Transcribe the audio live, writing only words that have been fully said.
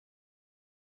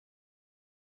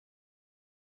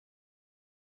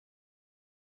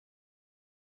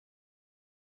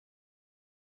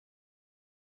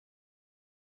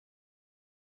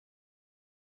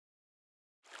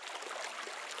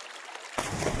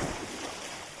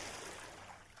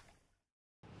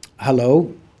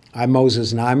Hello, I'm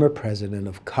Moses Znaimer, president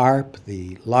of CARP,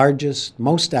 the largest,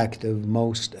 most active,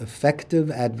 most effective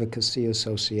advocacy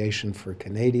association for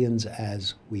Canadians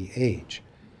as we age.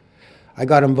 I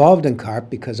got involved in CARP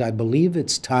because I believe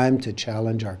it's time to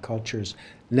challenge our culture's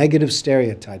negative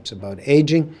stereotypes about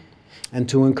aging and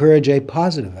to encourage a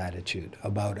positive attitude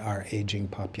about our aging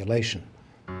population.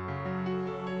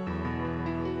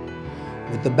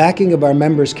 With the backing of our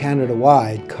members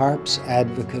Canada-wide, CARP's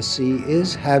advocacy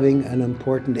is having an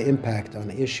important impact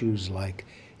on issues like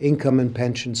income and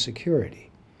pension security,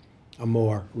 a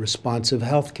more responsive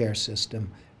healthcare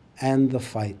system, and the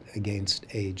fight against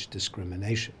age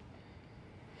discrimination.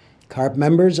 CARP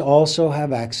members also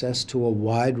have access to a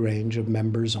wide range of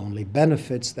members-only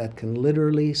benefits that can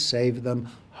literally save them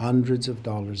hundreds of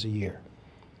dollars a year.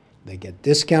 They get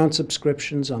discount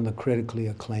subscriptions on the critically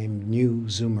acclaimed new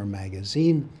Znaimer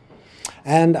magazine,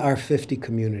 and our 50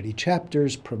 community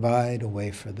chapters provide a way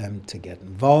for them to get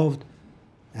involved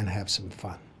and have some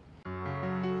fun.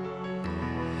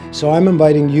 So I'm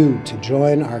inviting you to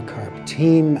join our CARP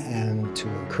team and to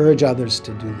encourage others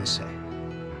to do the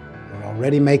same. We're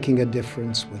already making a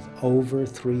difference with over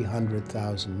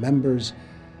 300,000 members.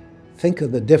 Think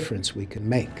of the difference we can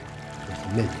make with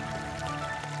 1 million.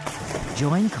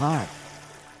 Join CARP.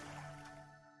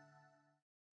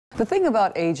 The thing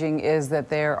about aging is that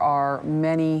there are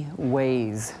many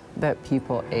ways that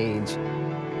people age.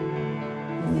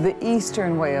 The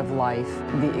Eastern way of life,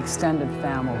 the extended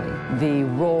family, the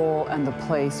role and the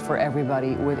place for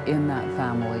everybody within that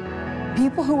family.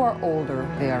 People who are older,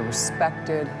 they are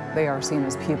respected, they are seen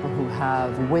as people who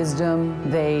have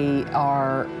wisdom, they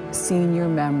are senior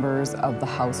members of the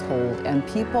household, and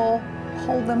people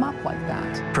hold them up like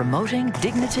that. Promoting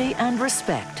dignity and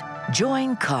respect.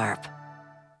 Join CARP.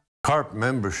 CARP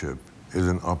membership is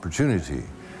an opportunity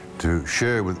to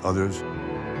share with others.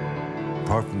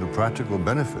 Apart from the practical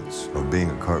benefits of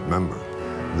being a CARP member,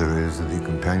 there is the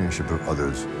companionship of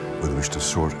others with which to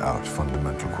sort out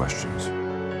fundamental questions.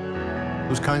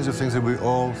 Those kinds of things that we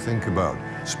all think about.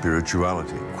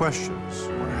 Spirituality, questions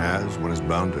one is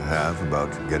bound to have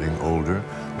about getting older,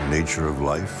 the nature of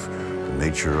life, the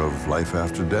nature of life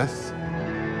after death.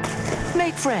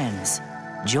 Make friends.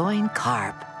 Join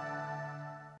CARP.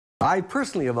 I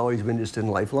personally have always been interested in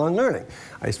lifelong learning.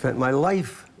 I spent my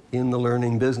life in the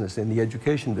learning business, in the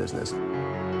education business.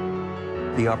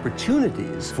 The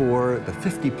opportunities for the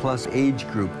 50-plus age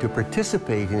group to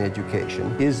participate in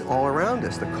education is all around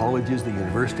us. The colleges, the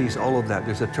universities, all of that.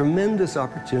 There's a tremendous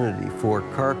opportunity for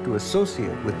CARP to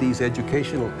associate with these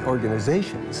educational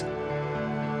organizations.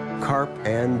 CARP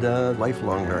and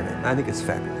lifelong learning. I think it's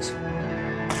fabulous.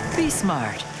 Be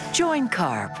smart. Join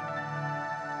CARP.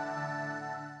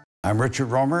 I'm Richard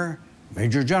Romer,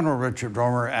 Major General Richard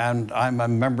Romer, and I'm a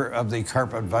member of the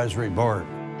CARP Advisory Board.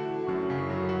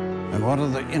 And one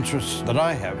of the interests that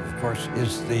I have, of course,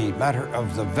 is the matter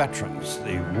of the veterans,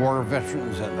 the war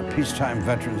veterans and the peacetime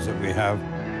veterans that we have.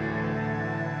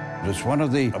 It's one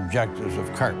of the objectives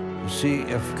of CARP, to see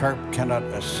if CARP cannot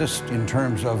assist in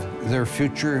terms of their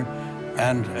future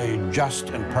and a just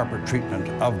and proper treatment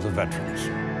of the veterans.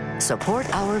 Support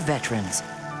our veterans.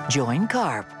 Join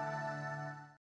CARP.